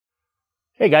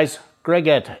Hey guys, Greg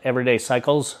at Everyday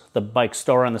Cycles, the bike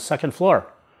store on the second floor.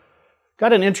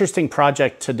 Got an interesting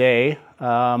project today.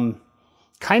 Kind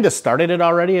of started it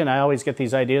already, and I always get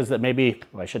these ideas that maybe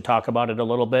I should talk about it a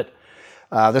little bit.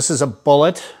 This is a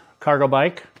Bullitt cargo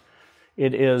bike.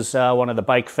 It is one of the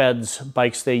BikeFed's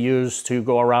bikes they use to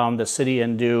go around the city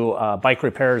and do bike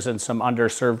repairs in some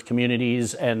underserved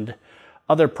communities and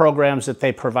other programs that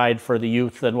they provide for the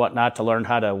youth and whatnot to learn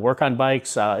how to work on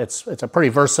bikes. It's a pretty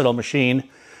versatile machine.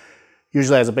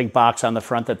 Usually has a big box on the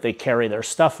front that they carry their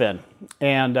stuff in.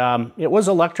 And it was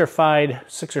electrified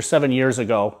 6 or 7 years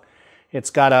ago. It's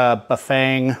got a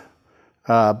Bafang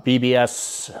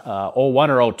BBS-01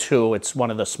 or 02. It's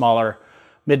one of the smaller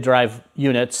mid-drive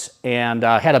units, and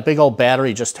had a big old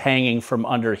battery just hanging from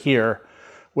under here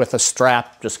with a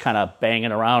strap just kind of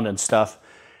banging around and stuff.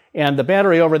 And the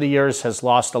battery over the years has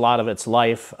lost a lot of its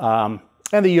life. And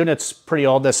the unit's pretty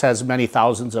old. This has many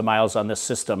thousands of miles on this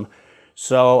system.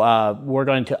 So we're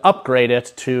going to upgrade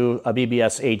it to a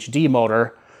BBS-HD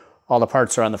motor. All the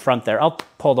parts are on the front there. I'll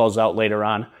pull those out later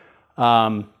on.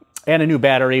 And a new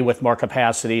battery with more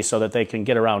capacity so that they can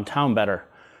get around town better.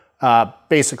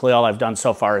 Basically, all I've done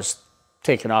so far is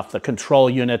taken off the control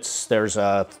units. There's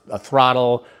a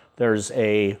throttle. There's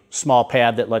a small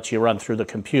pad that lets you run through the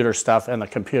computer stuff, and the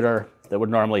computer that would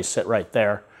normally sit right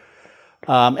there.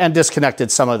 And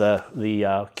disconnected some of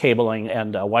the cabling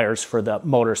and wires for the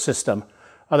motor system.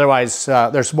 Otherwise,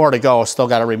 there's more to go. Still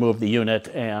got to remove the unit.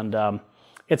 And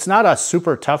it's not a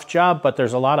super tough job, but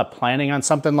there's a lot of planning on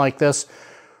something like this.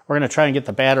 We're going to try and get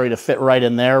the battery to fit right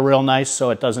in there real nice so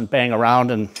it doesn't bang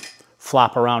around and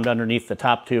flop around underneath the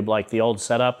top tube like the old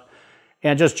setup.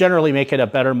 And just generally make it a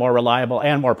better, more reliable,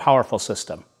 and more powerful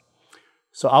system.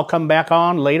 So I'll come back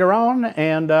on later on,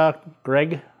 and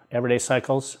Greg, Everyday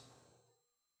Cycles,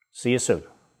 see you soon.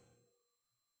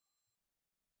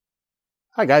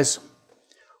 Hi guys,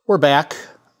 we're back.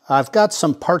 I've got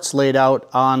some parts laid out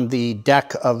on the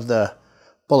deck of the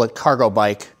Bullitt cargo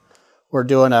bike. We're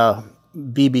doing a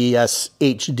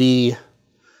BBS-HD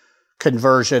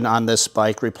conversion on this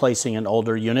bike, replacing an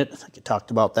older unit. I think you talked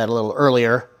about that a little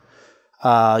earlier.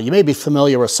 You may be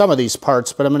familiar with some of these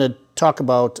parts, but I'm going to talk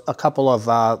about a couple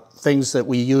of things that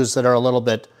we use that are a little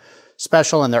bit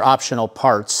special, and they're optional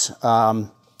parts.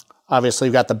 Obviously,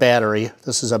 you've got the battery.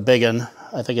 This is a big one.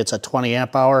 I think it's a 20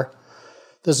 amp hour.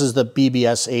 This is the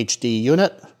BBS-HD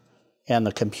unit, and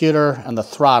the computer and the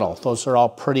throttle. Those are all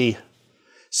pretty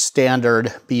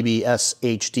standard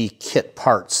BBS-HD kit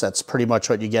parts. That's pretty much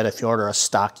what you get if you order a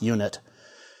stock unit.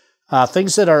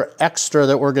 Things that are extra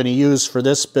that we're going to use for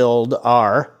this build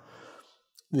are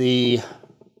the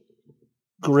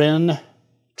Grin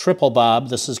triple bob.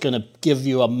 This is going to give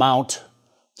you a mount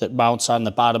that mounts on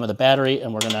the bottom of the battery,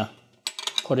 and we're going to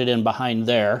put it in behind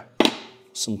there.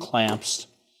 Some clamps.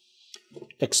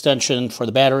 Extension for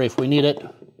the battery if we need it.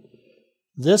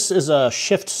 This is a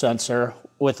shift sensor.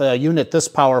 With a unit this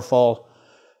powerful,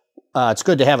 it's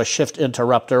good to have a shift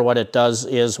interrupter. What it does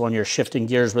is when you're shifting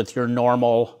gears with your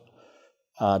normal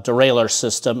derailleur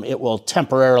system, it will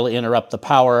temporarily interrupt the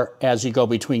power as you go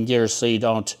between gears so you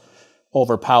don't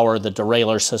overpower the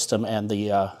derailleur system and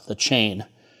the chain.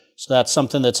 So that's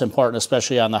something that's important,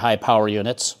 especially on the high power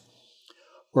units.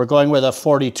 We're going with a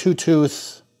 42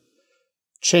 tooth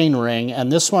chain ring,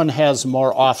 and this one has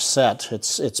more offset.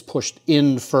 It's pushed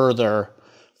in further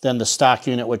than the stock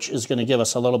unit, which is going to give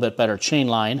us a little bit better chain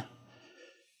line.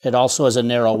 It also has a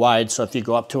narrow wide, so if you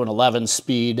go up to an 11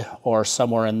 speed or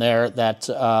somewhere in there, that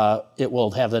it will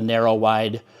have the narrow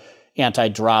wide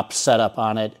anti-drop setup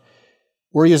on it.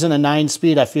 We're using a 9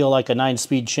 speed. I feel like a 9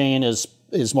 speed chain is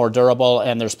more durable,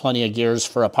 and there's plenty of gears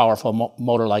for a powerful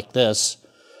motor like this.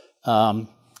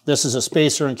 This is a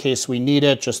spacer in case we need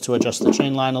it, just to adjust the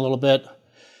chain line a little bit.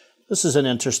 This is an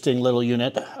interesting little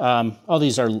unit. All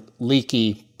these are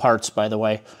Lekkie parts, by the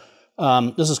way.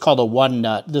 This is called a one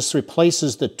nut. This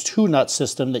replaces the 2 nut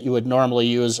system that you would normally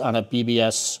use on a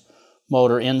BBS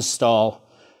motor install.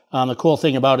 The cool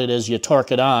thing about it is you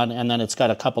torque it on, and then it's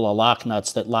got a couple of lock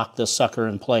nuts that lock this sucker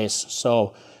in place.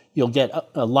 So you'll get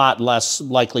a lot less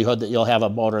likelihood that you'll have a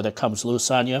motor that comes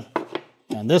loose on you.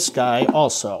 And this guy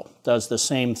also does the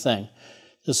same thing.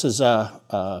 This is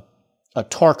a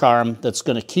torque arm that's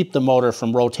going to keep the motor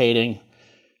from rotating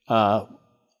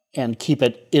and keep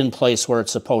it in place where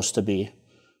it's supposed to be.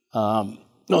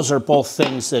 Those are both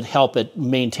things that help it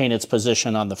maintain its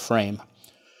position on the frame.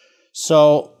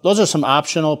 So those are some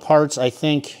optional parts. I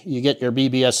think you get your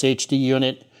BBS-HD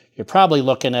unit, you're probably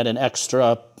looking at an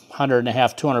extra $150,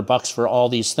 $200 for all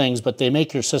these things, but they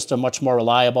make your system much more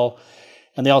reliable,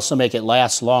 and they also make it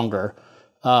last longer.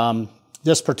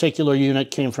 This particular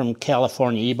unit came from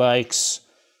California e-bikes.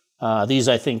 These,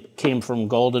 I think, came from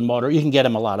Golden Motor. You can get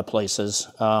them a lot of places.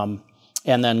 And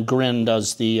then Grin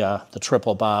does the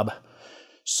triple bob.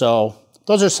 So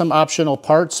those are some optional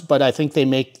parts, but I think they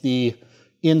make the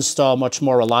install much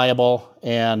more reliable.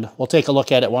 And we'll take a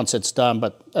look at it once it's done,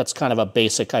 but that's kind of a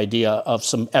basic idea of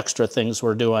some extra things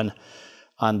we're doing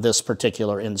on this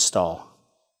particular install.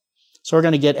 So we're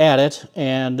going to get at it,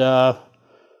 and I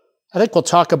think we'll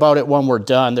talk about it when we're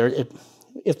done.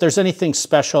 If there's anything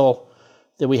special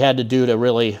that we had to do to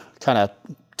really kind of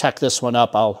tech this one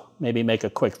up, I'll maybe make a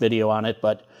quick video on it,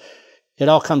 but it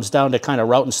all comes down to kind of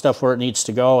routing stuff where it needs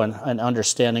to go and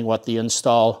understanding what the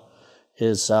install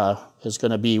is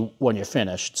going to be when you're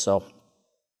finished. So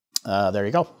there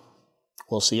you go.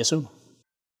 We'll see you soon.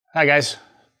 Hi guys.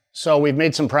 So we've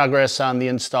made some progress on the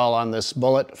install on this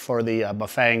Bullitt for the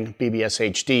Bafang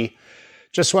BBSHD.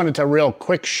 Just wanted to real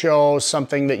quick show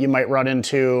something that you might run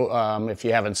into if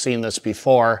you haven't seen this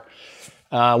before.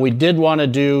 We did want to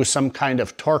do some kind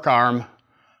of torque arm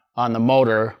on the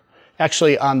motor.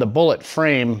 Actually, on the Bullitt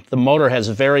frame, the motor has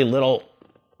very little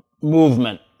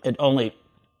movement.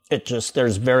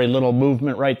 There's very little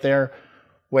movement right there,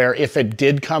 where if it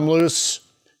did come loose,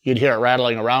 you'd hear it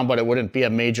rattling around, but it wouldn't be a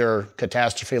major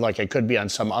catastrophe like it could be on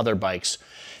some other bikes.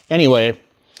 Anyway,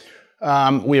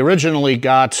 we originally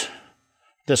got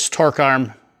this torque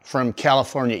arm from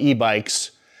California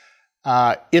e-bikes.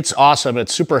 It's awesome.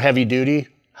 It's super heavy duty.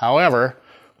 However,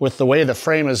 with the way the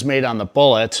frame is made on the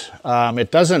Bullitt,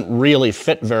 it doesn't really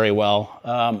fit very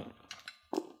well.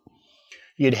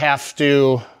 You'd have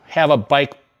to have a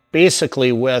bike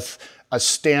basically with a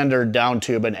standard down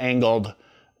tube, an angled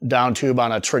down tube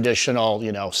on a traditional,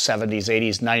 70s,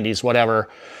 80s, 90s, whatever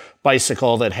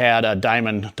bicycle that had a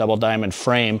double diamond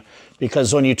frame.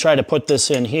 Because when you try to put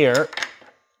this in here,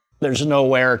 there's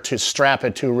nowhere to strap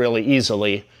it to really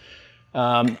easily.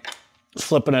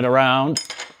 Flipping it around,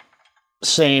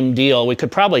 same deal. We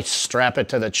could probably strap it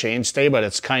to the chainstay, but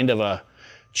it's kind of a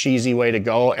cheesy way to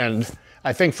go. And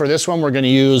I think for this one, we're going to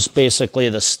use basically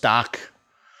the stock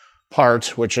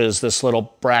part, which is this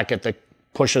little bracket that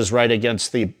pushes right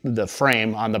against the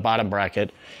frame on the bottom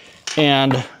bracket,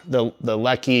 and the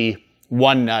Lekkie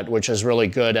one nut, which is really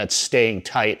good at staying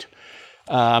tight.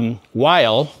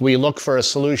 While we look for a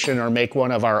solution or make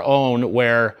one of our own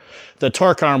where the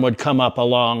torque arm would come up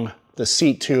along the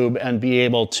seat tube and be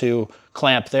able to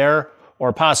clamp there,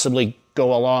 or possibly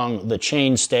go along the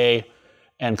chainstay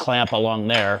and clamp along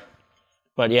there.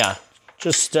 But yeah,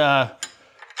 just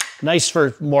nice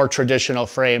for more traditional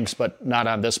frames, but not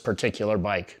on this particular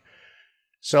bike.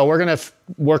 So we're going to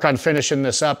work on finishing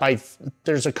this up.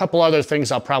 There's a couple other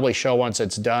things I'll probably show once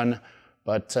it's done,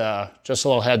 but just a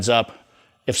little heads up.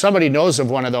 If somebody knows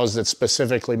of one of those that's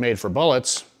specifically made for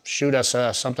Bullitts, shoot us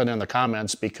something in the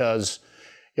comments, because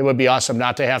it would be awesome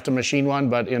not to have to machine one,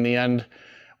 but in the end,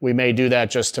 we may do that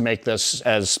just to make this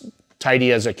as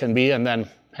tidy as it can be, and then,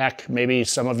 heck, maybe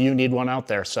some of you need one out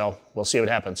there, so we'll see what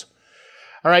happens.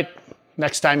 All right,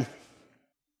 next time.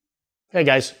 Hey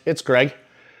guys, it's Greg.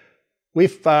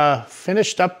 We've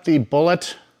finished up the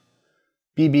Bullitt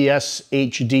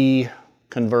BBSHD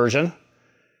Conversion,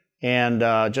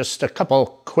 and just a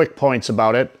couple quick points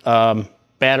about it.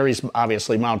 Battery's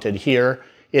obviously mounted here.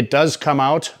 It does come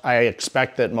out. I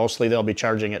expect that mostly they'll be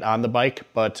charging it on the bike,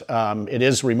 but it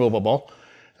is removable.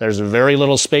 There's very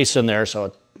little space in there, so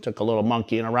it took a little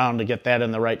monkeying around to get that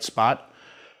in the right spot.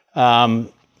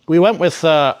 We went with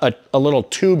a little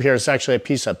tube here. It's actually a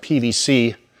piece of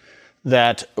PVC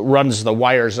that runs the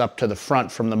wires up to the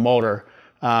front from the motor.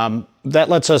 That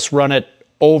lets us run it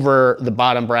over the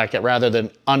bottom bracket rather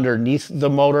than underneath the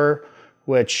motor,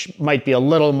 which might be a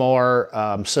little more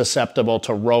susceptible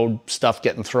to road stuff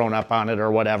getting thrown up on it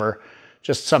or whatever.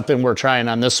 Just something we're trying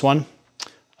on this one.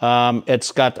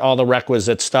 It's got all the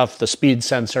requisite stuff, the speed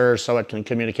sensor so it can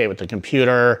communicate with the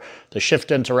computer, the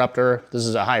shift interrupter. This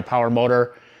is a high power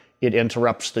motor. It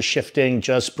interrupts the shifting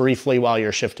just briefly while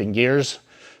you're shifting gears.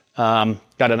 Got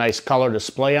a nice color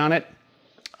display on it,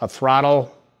 a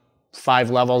throttle, 5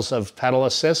 levels of pedal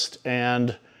assist,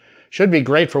 and should be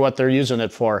great for what they're using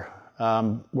it for.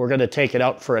 We're going to take it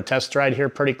out for a test ride here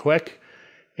pretty quick,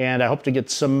 and I hope to get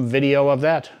some video of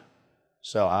that.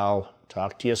 So I'll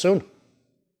talk to you soon.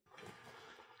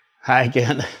 Hi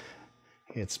again,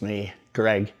 it's me,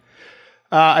 Greg.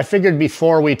 I figured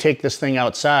before we take this thing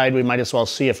outside, we might as well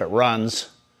see if it runs.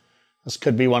 This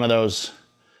could be one of those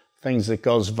things that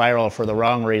goes viral for the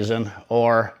wrong reason,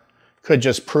 or could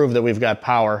just prove that we've got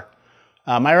power.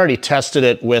 I already tested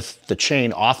it with the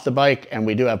chain off the bike, and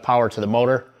we do have power to the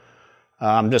motor.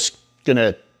 I'm just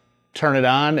gonna turn it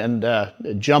on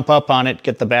and jump up on it,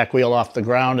 get the back wheel off the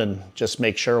ground, and just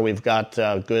make sure we've got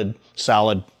good,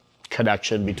 solid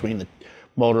connection between the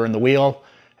motor and the wheel.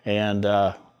 And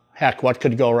heck, what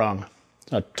could go wrong?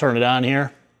 I'll turn it on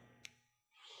here.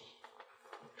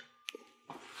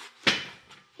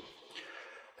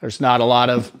 There's not a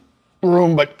lot of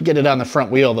room, but get it on the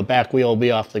front wheel. The back wheel will be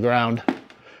off the ground.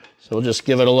 So we'll just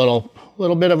give it a little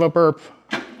bit of a burp.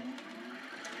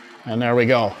 And there we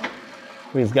go.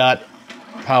 We've got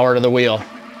power to the wheel.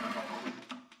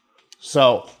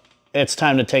 So it's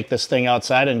time to take this thing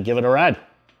outside and give it a ride.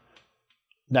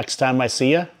 Next time I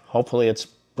see you, hopefully it's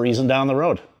breezing down the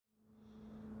road.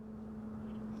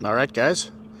 All right,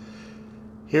 guys.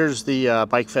 Here's the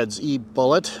BikeFed's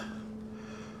Bullitt,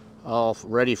 all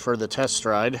ready for the test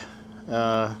ride.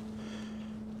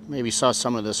 Maybe saw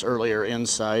some of this earlier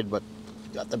inside, but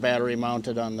got the battery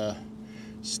mounted on the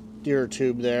steer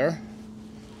tube there.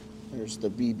 There's the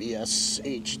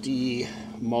BBS-HD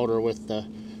motor with the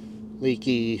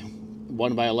Lekkie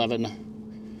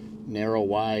 1x11 narrow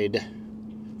wide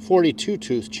 42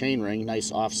 tooth chainring.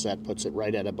 Nice offset, puts it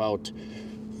right at about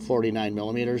 49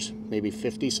 millimeters, maybe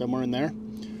 50, somewhere in there.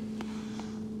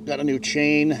 Got a new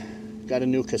chain, got a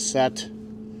new cassette.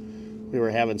 We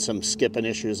were having some skipping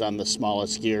issues on the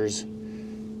smallest gears.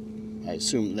 I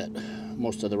assume that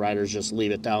most of the riders just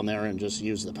leave it down there and just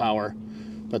use the power.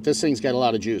 But this thing's got a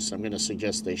lot of juice. I'm going to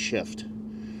suggest they shift.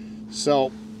 So,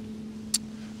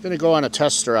 I'm going to go on a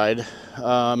test ride.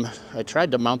 I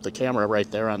tried to mount the camera right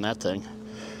there on that thing,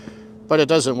 but it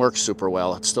doesn't work super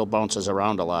well. It still bounces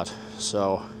around a lot.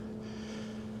 So,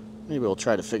 maybe we'll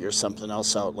try to figure something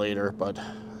else out later. But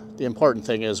the important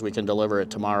thing is we can deliver it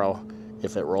tomorrow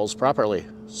if it rolls properly.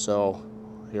 So,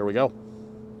 here we go.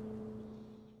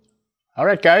 All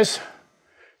right, guys.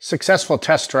 Successful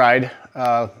test ride.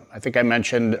 I think I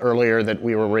mentioned earlier that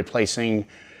we were replacing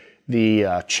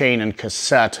the chain and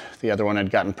cassette. The other one had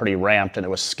gotten pretty ramped and it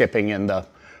was skipping in the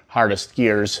hardest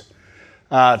gears.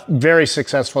 Very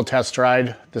successful test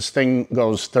ride. This thing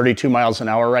goes 32 miles an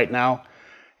hour right now,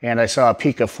 and I saw a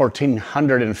peak of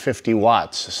 1,450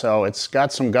 watts, so it's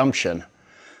got some gumption.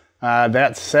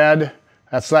 That said,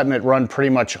 that's letting it run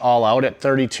pretty much all out at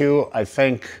 32. I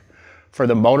think for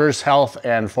the motor's health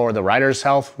and for the rider's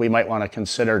health, we might want to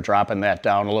consider dropping that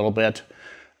down a little bit.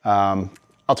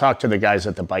 I'll talk to the guys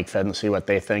at the BikeFed and see what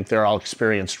they think. They're all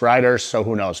experienced riders, so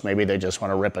who knows, maybe they just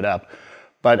want to rip it up.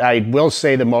 But I will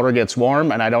say the motor gets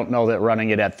warm, and I don't know that running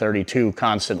it at 32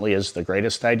 constantly is the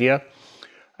greatest idea.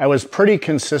 I was pretty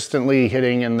consistently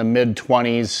hitting in the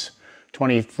mid-20s,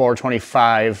 24,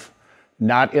 25,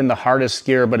 not in the hardest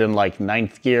gear, but in like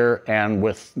 9th gear, and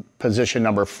with position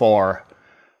number 4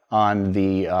 on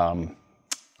the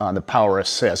power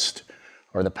assist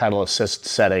or the pedal assist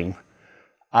setting.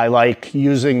 I like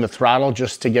using the throttle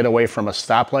just to get away from a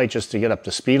stoplight, just to get up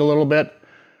to speed a little bit.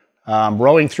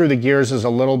 Rolling through the gears is a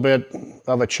little bit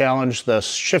of a challenge. The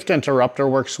shift interrupter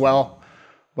works well,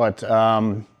 but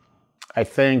I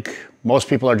think most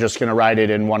people are just going to ride it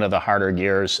in one of the harder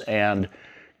gears, and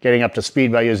getting up to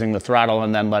speed by using the throttle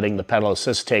and then letting the pedal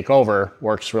assist take over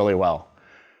works really well.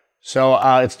 So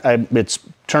it's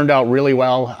turned out really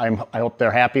well. I hope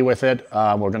they're happy with it.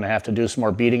 We're going to have to do some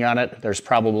more beating on it. There's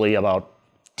probably about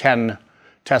 10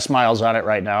 test miles on it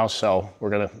right now, so we're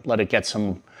going to let it get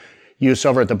some use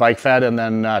over at the BikeFed and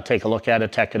then take a look at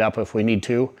it, tech it up if we need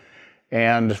to,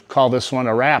 and call this one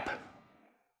a wrap.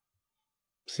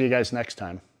 See you guys next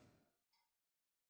time.